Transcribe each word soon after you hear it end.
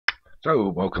So,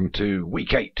 welcome to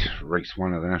week 8, race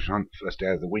 1 of the National Hunt, first day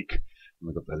of the week.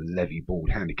 We've got the Levy board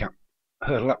handicap.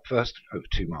 Hurdle up first, over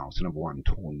 2 miles to number 1,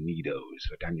 Tornadoes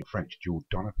for Daniel French, Jewel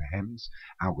Donna for Hems,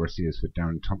 Algracias for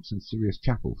Darren Thompson, Sirius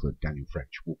Chapel for Daniel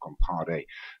French, Walk on Parday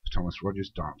for Thomas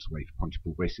Rogers, Darts Away for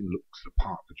Punchable Racing, Looks the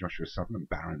Part for Joshua Sutherland,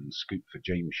 Baron Scoop for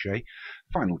James Shea,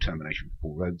 Final Termination for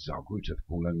Paul Rhodes, Zargruta for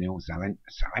Paul O'Neill,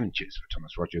 Salanches for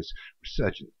Thomas Rogers,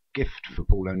 Resurgent Gift for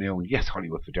Paul O'Neill, Yes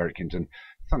Hollywood for Derek Hinton,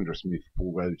 Thunderous Move for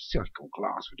Paul Rhodes, Circle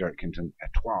Glass for Derek Hinton,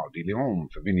 Etoile de Lyon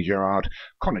for Vinnie Gerard,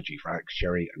 Conergy for Alex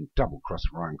Sherry, and Double Cross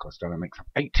for Ryan Costello makes up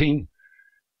 18.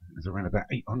 There's around about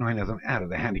 8 or 9 of them out of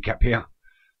the handicap here.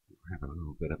 We have a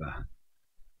little bit of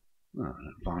an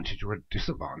advantage or a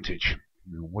disadvantage.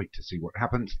 We'll wait to see what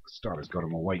happens. The starter's got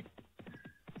them away.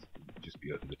 Just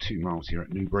be over the 2 miles here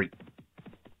at Newbury.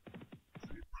 As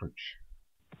they approach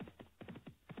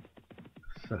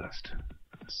the first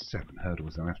 7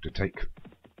 hurdles they'll have to take.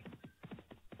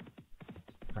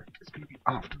 In fact, it's going to be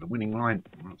after the winning line.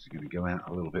 We're also going to go out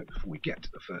a little bit before we get to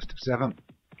the first of 7.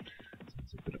 So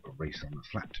it's a bit of a race on the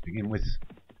flat to begin with.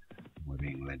 We're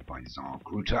being led by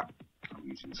Zargruta,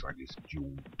 who's inside his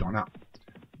Jewel Donna.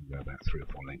 We'll go about 3 or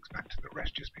 4 lengths back to the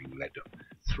rest, just being led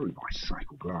through by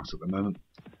Cycle Glass at the moment.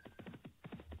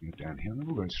 Go down here, and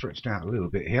we'll go stretched out a little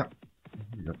bit here.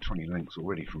 We've got 20 lengths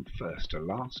already from first to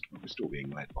last, but we're still being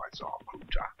led by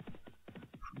Zargruta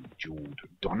from Jewel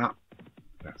Donna.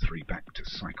 About 3 back to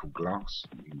Cycle Glass.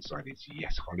 Inside is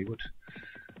Yes Hollywood.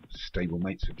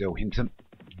 Stablemates for Del Hinton.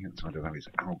 The outside of that is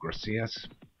Algracias.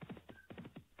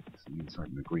 So inside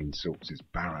in the green silks is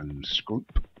Baron Scoop.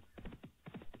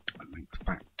 A length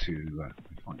back to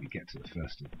finally get to the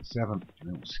first of the 7, and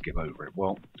then we'll skip over it.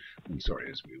 Well, I'm sorry,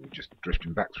 as we were just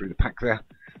drifting back through the pack there.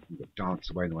 We've got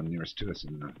Dance Away, the one nearest to us,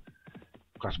 and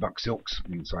Clutterbuck Silks.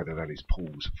 The inside of that is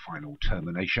Paul's Final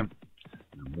Termination.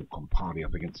 And Walk on Party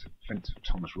up against the fence of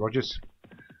Thomas Rogers.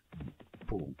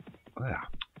 Paul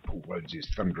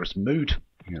Rhodes' Thunderous Mood.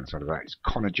 The outside of that is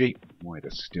Conergy. Wider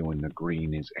still in the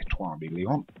green is Etoile de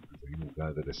Lyon. They will go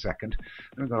over the second.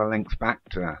 Then we've got a length back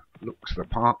to Looks the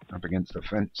Part up against the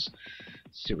fence.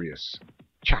 Sirius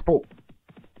Chapel.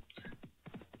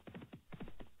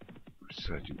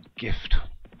 Resurgent Gift.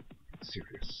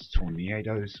 Sirius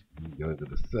Tornadoes. We'll go over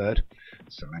the third.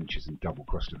 Salanches and Double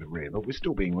Cross to the rear. But we're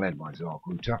still being led by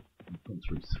Zargruta. We've gone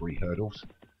through 3 hurdles.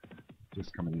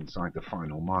 Just coming inside the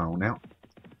final mile now.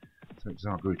 So it's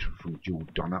Zargruta from Jewel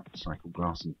Donna, Cycle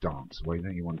Glass and Dance Away.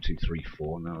 There you 1, 2, 3,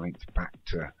 4. Now length back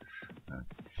to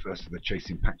first of the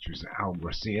chasing patches,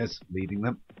 Algracias leading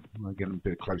them. We'll get a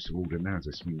bit closer order now as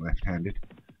they swing left-handed.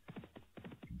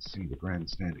 You can see the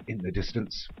grandstand in the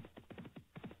distance.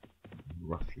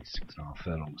 Roughly 6.5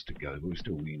 furlongs to go, but we're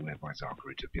still being led by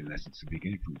Zargruta. Been there since the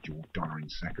beginning from Jewel Donna in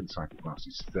second, Cycle Glass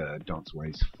is third, Dance Away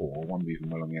is 4. One moving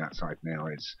well on the outside now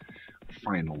is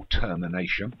Final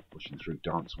Termination, pushing through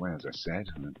Dance Away as I said,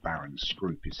 and then Baron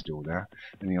Scroop is still there.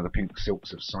 And the other pink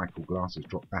silks of Cycle Glass has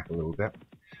dropped back a little bit.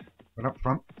 But up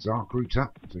front, Zargruta,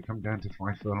 as they come down to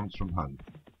 5 furlongs from home.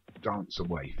 Dance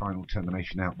Away, Final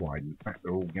Termination out wide. In fact,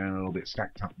 they're all going a little bit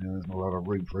stacked up now. There's not a lot of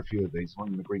room for a few of these. One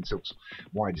in the green silks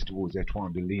widest towards Etoile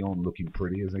de Lyon, looking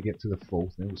pretty as they get to the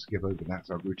 4th. They will skip over that.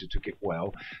 Zargruta took it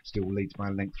well. Still leads by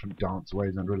a length from Dance Away.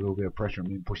 Is under a little bit of pressure and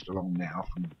being pushed along now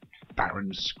from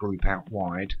Baron Scroop out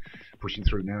wide. Pushing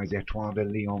through now is Etoile de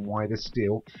Lyon wider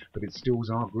still, but it's still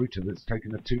Zargruta that's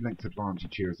taken a 2-length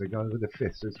advantage here as they go over the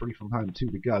 5th. So 3 from home, 2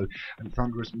 to go. And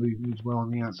Thunderous Move moves well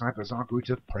on the outside, but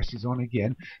Zargruta presses on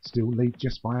again. Still leads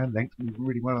just by a length, moving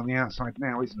really well on the outside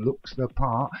now. It Looks the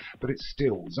Part, but it's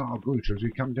still Zargruta as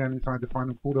we come down inside the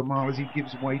final quarter mile as he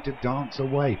gives way to Dance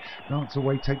Away. Dance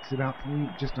Away takes it out from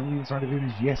just on the inside of him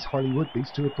is Yes Hollywood.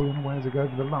 These two are pulling away as they go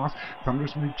over the last.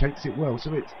 Thunderous Mood takes it well,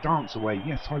 so it's Dance Away,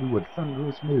 Yes Hollywood,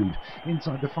 Thunderous Mood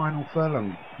inside the final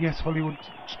furlong. Yes Hollywood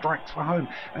strikes for home,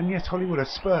 and Yes Hollywood, a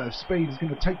spur of speed, is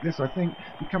going to take this. I think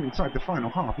we come inside the final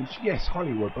half. It's Yes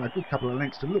Hollywood by a good couple of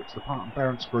lengths to Looks the Part and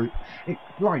Baron Scroop.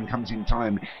 Line comes in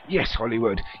time. Yes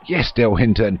Hollywood, yes Del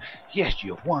Hinton, yes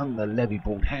you've won the Levy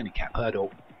board handicap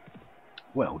hurdle.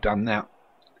 Well done now.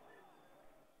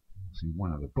 See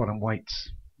one of the bottom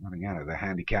weights running out of the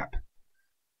handicap.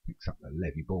 Picks up the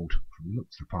Levy board from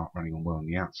Looks the Part, running on well on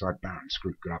the outside. Baron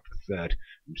Scroop got up to 3rd.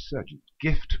 Resurgent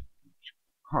Gift,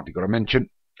 hardly got to mention.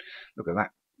 Look at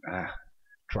that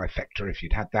trifecta if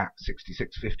you'd had that.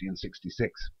 66, 50 and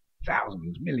 66.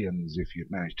 Thousands, millions if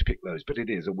you'd managed to pick those, but it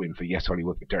is a win for Yes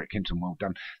Hollywood for Derek Hinton. Well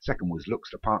done. Second was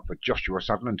Looks the Part for Joshua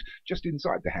Sutherland, just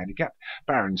inside the handicap.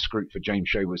 Baron Scroop for James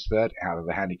Shea was 3rd, out of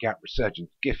the handicap.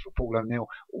 Resurgent Gift for Paul O'Neill,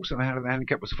 also out of the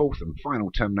handicap, was 4th, and Final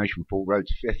Termination for Paul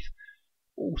Rhodes 5th,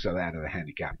 also out of the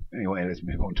handicap. Anyway, let's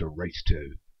move on to race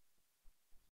 2.